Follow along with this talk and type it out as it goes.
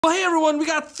Well, hey everyone, we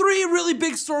got three really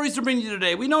big stories to bring you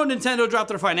today. We know Nintendo dropped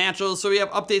their financials, so we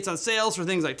have updates on sales for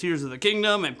things like Tears of the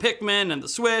Kingdom and Pikmin and the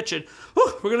Switch, and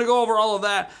we're gonna go over all of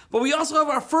that. But we also have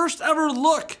our first ever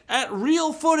look at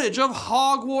real footage of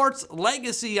Hogwarts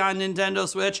Legacy on Nintendo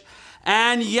Switch.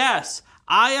 And yes,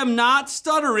 I am not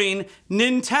stuttering.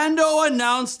 Nintendo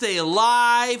announced a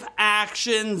live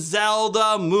action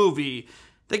Zelda movie.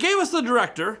 They gave us the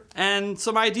director and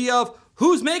some idea of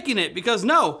who's making it, because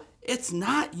no, it's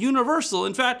not Universal.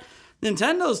 In fact,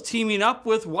 Nintendo's teaming up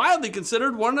with widely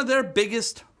considered one of their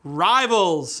biggest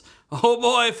rivals. Oh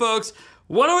boy, folks,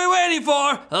 what are we waiting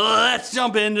for? Let's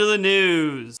jump into the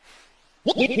news.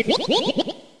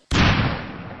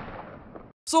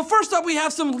 So first up, we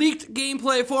have some leaked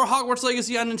gameplay for Hogwarts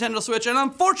Legacy on Nintendo Switch, and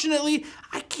unfortunately,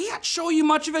 I can't show you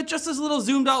much of it, just this little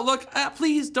zoomed out look.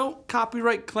 Please don't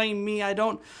copyright claim me, I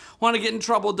don't want to get in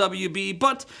trouble, WB.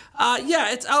 But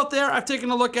yeah, it's out there. I've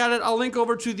taken a look at it. I'll link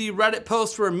over to the Reddit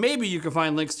post where maybe you can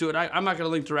find links to it. I'm not going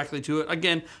to link directly to it.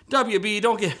 Again, WB,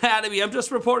 don't get mad at me. I'm just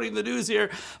reporting the news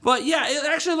here. But yeah, it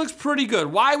actually looks pretty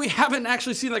good. Why we haven't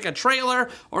actually seen like a trailer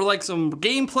or like some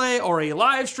gameplay or a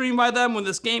live stream by them when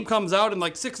this game comes out in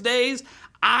like 6 days,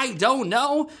 I don't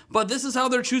know. But this is how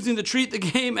they're choosing to treat the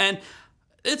game, and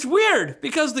it's weird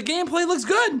because the gameplay looks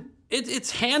good.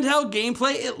 It's handheld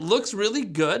gameplay, it looks really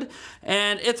good,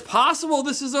 and it's possible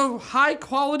this is a high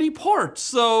quality port,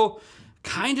 so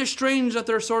kind of strange that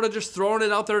they're sort of just throwing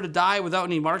it out there to die without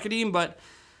any marketing, but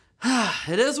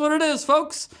it is what it is,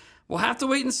 folks. We'll have to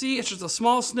wait and see. It's just a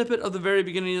small snippet of the very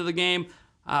beginning of the game,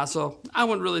 so I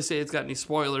wouldn't really say it's got any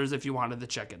spoilers if you wanted to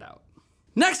check it out.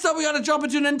 Next up, we gotta jump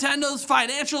into Nintendo's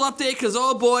financial update, because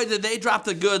oh boy, did they drop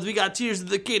the goods. We got Tears of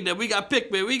the Kingdom, we got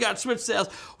Pikmin, we got Switch sales,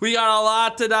 we got a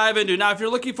lot to dive into. Now, if you're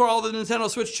looking for all the Nintendo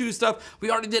Switch 2 stuff, we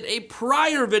already did a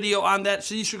prior video on that,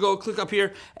 so you should go click up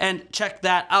here and check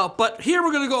that out. But here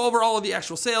we're gonna go over all of the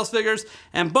actual sales figures,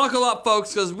 and buckle up,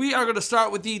 folks, because we are gonna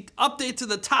start with the update to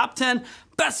the top 10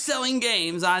 best-selling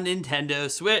games on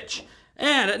Nintendo Switch.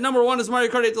 And at number 1 is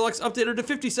Mario Kart 8 Deluxe, updated to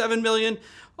 57 million.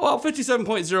 Well,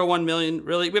 57.01 million,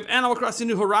 really. We have Animal Crossing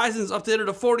New Horizons updated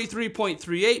to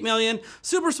 43.38 million.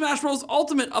 Super Smash Bros.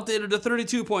 Ultimate updated to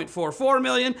 32.44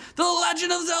 million. The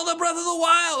Legend of Zelda Breath of the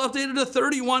Wild updated to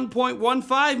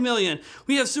 31.15 million.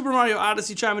 We have Super Mario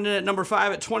Odyssey chiming in at number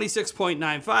 5 at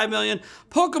 26.95 million.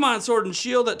 Pokemon Sword and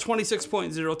Shield at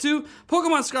 26.02.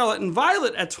 Pokemon Scarlet and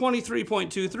Violet at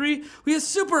 23.23. We have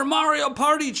Super Mario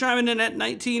Party chiming in at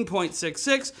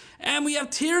 19.66. And we have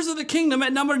Tears of the Kingdom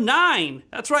at number 9.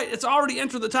 That's right, it's already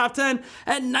entered the top 10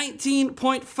 at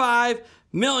 19.5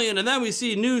 million. And then we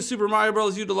see new Super Mario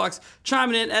Bros. U Deluxe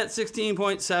chiming in at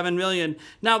 16.7 million.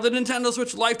 Now, the Nintendo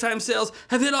Switch lifetime sales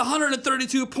have hit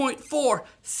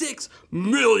 132.46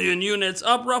 million units,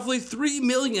 up roughly 3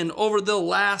 million over the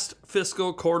last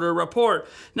fiscal quarter report.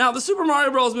 Now, the Super Mario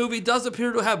Bros. Movie does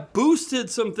appear to have boosted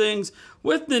some things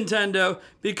with Nintendo,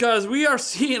 because we are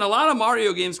seeing a lot of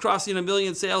Mario games crossing 1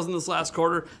 million sales in this last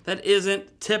quarter. That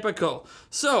isn't typical.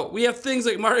 So we have things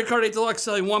like Mario Kart 8 Deluxe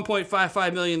selling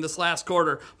 1.55 million this last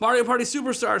quarter, Mario Party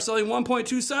Superstar selling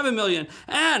 1.27 million,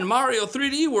 and Mario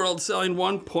 3D World selling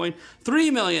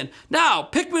 1.3 million. Now,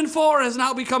 Pikmin 4 has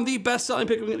now become the best-selling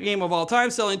Pikmin game of all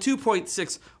time, selling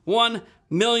 2.61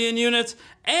 million units,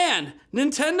 and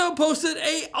Nintendo posted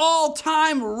an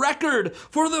all-time record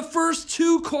for the first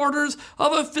 2 quarters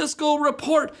of a fiscal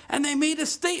report, and they made a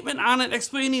statement on it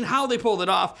explaining how they pulled it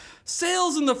off.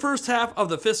 Sales in the first half of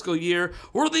the fiscal year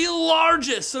were the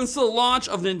largest since the launch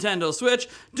of Nintendo Switch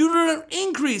due to an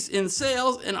increase in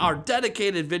sales in our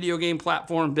dedicated video game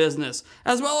platform business,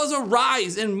 as well as a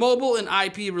rise in mobile and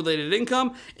IP-related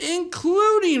income,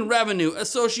 including revenue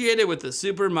associated with the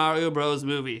Super Mario Bros.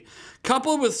 Movie,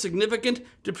 coupled with significant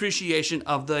depreciation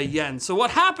of the yen. So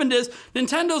what happened is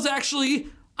Nintendo's actually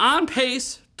on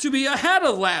pace to be ahead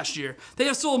of last year. They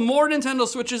have sold more Nintendo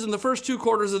Switches in the first 2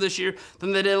 quarters of this year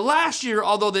than they did last year,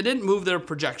 although they didn't move their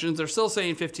projections. They're still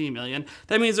saying 15 million.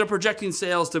 That means they're projecting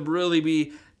sales to really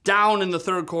be down in the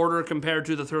 3rd quarter compared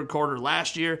to the 3rd quarter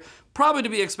last year. Probably to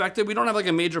be expected. We don't have like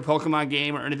a major Pokemon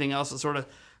game or anything else to sort of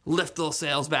lift those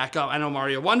sales back up. I know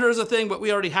Mario Wonder is a thing, but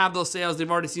we already have those sales. They've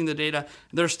already seen the data.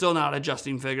 They're still not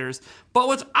adjusting figures. But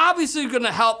what's obviously going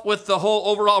to help with the whole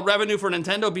overall revenue for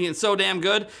Nintendo being so damn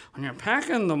good, when you're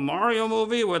packing the Mario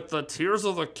movie with the Tears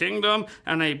of the Kingdom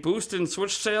and a boost in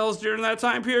Switch sales during that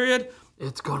time period,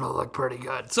 it's going to look pretty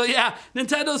good. So yeah,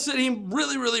 Nintendo's sitting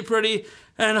really, really pretty.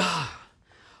 And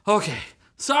okay,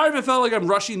 sorry if it felt like I'm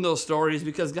rushing those stories,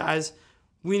 because guys,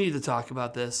 we need to talk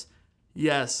about this.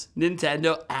 Yes,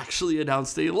 Nintendo actually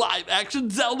announced a live-action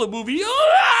Zelda movie.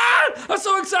 Ah! I'm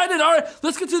so excited. All right,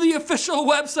 let's get to the official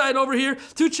website over here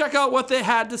to check out what they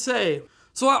had to say.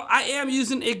 So I am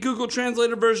using a Google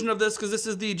Translator version of this because this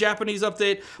is the Japanese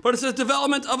update, but it says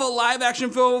development of a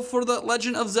live-action film for The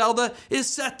Legend of Zelda is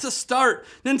set to start.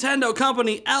 Nintendo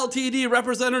Company Ltd.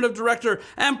 Representative Director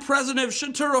and President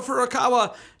Shintaro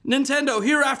Furukawa, Nintendo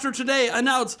hereafter today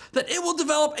announced that it will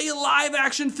develop a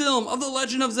live-action film of The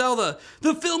Legend of Zelda.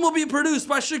 The film will be produced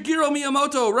by Shigeru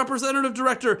Miyamoto, Representative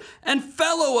Director and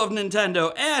Fellow of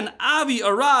Nintendo, and Avi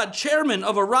Arad, Chairman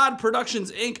of Arad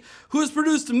Productions Inc., who has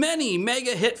produced many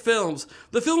mega-hit films.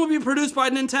 The film will be produced by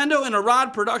Nintendo and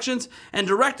Arad Productions and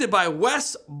directed by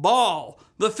Wes Ball.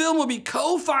 The film will be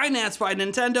co-financed by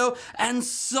Nintendo and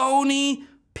Sony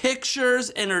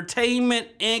Pictures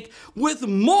Entertainment Inc., with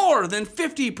more than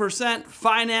 50%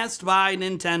 financed by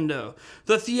Nintendo.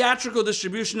 The theatrical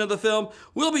distribution of the film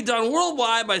will be done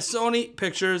worldwide by Sony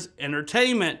Pictures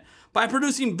Entertainment. By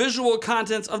producing visual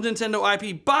contents of Nintendo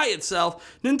IP by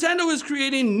itself, Nintendo is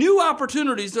creating new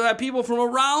opportunities to have people from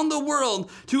around the world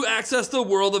to access the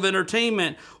world of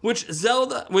entertainment, which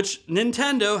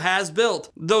Nintendo has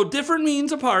built, though different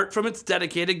means apart from its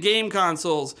dedicated game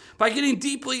consoles. By getting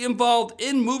deeply involved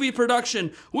in movie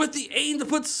production with the aim to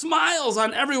put smiles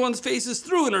on everyone's faces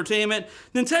through entertainment,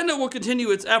 Nintendo will continue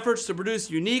its efforts to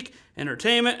produce unique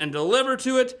entertainment and deliver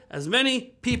to it as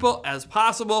many people as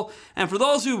possible. And for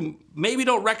those who maybe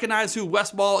don't recognize who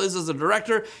Wes Ball is as a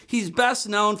director, he's best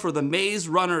known for the Maze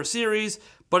Runner series,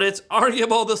 but it's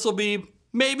arguable this will be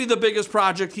maybe the biggest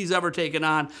project he's ever taken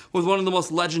on with one of the most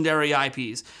legendary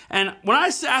IPs. And when I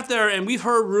sat there, and we've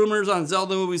heard rumors on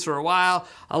Zelda movies for a while,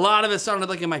 a lot of it sounded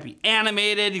like it might be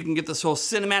animated, you can get this whole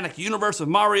cinematic universe of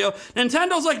Mario.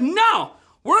 Nintendo's like, no!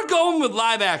 We're going with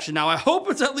live action. Now, I hope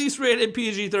it's at least rated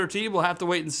PG-13. We'll have to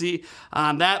wait and see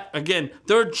on that. Again,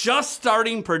 they're just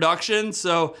starting production,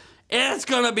 so it's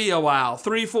gonna be a while,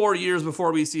 3-4 years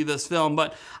before we see this film.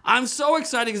 But I'm so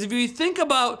excited because if you think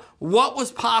about what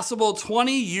was possible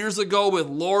 20 years ago with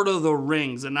Lord of the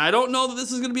Rings, and I don't know that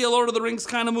this is gonna be a Lord of the Rings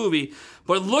kind of movie,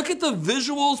 but look at the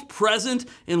visuals present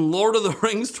in Lord of the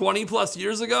Rings 20 plus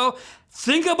years ago.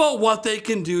 Think about what they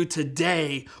can do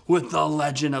today with The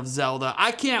Legend of Zelda.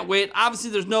 I can't wait. Obviously,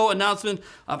 there's no announcement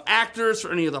of actors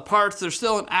for any of the parts. There's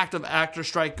still an active actor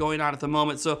strike going on at the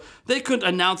moment, so they couldn't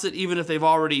announce it even if they've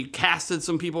already casted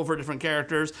some people for different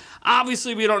characters.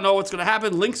 Obviously, we don't know what's going to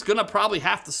happen. Link's going to probably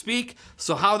have to speak,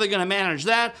 so how are they going to manage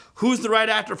that? Who's the right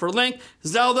actor for Link?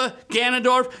 Zelda?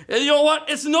 Ganondorf? And you know what?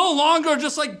 It's no longer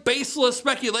just like baseless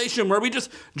speculation where we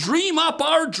just dream up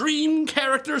our dream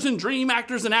characters and dream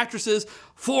actors and actresses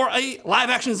for a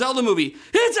live-action Zelda movie.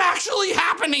 It's actually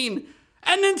happening!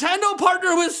 And Nintendo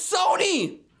partnered with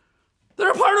Sony!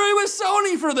 They're partnering with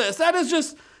Sony for this! That is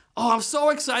just... Oh, I'm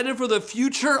so excited for the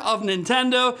future of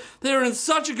Nintendo. They're in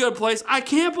such a good place. I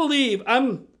can't believe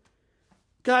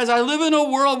Guys, I live in a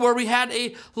world where we had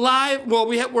a where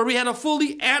we had a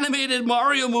fully animated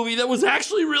Mario movie that was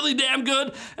actually really damn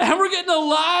good, and we're getting a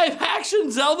live-action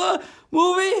Zelda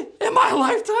movie in my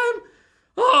lifetime?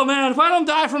 Oh man, if I don't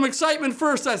die from excitement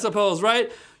first, I suppose,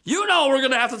 right? You know we're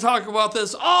gonna have to talk about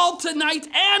this all tonight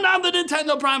and on the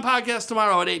Nintendo Prime Podcast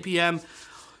tomorrow at 8 p.m.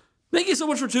 Thank you so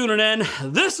much for tuning in.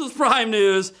 This was Prime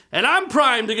News, and I'm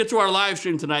primed to get to our live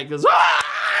stream tonight because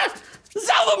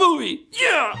Zelda movie,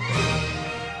 yeah!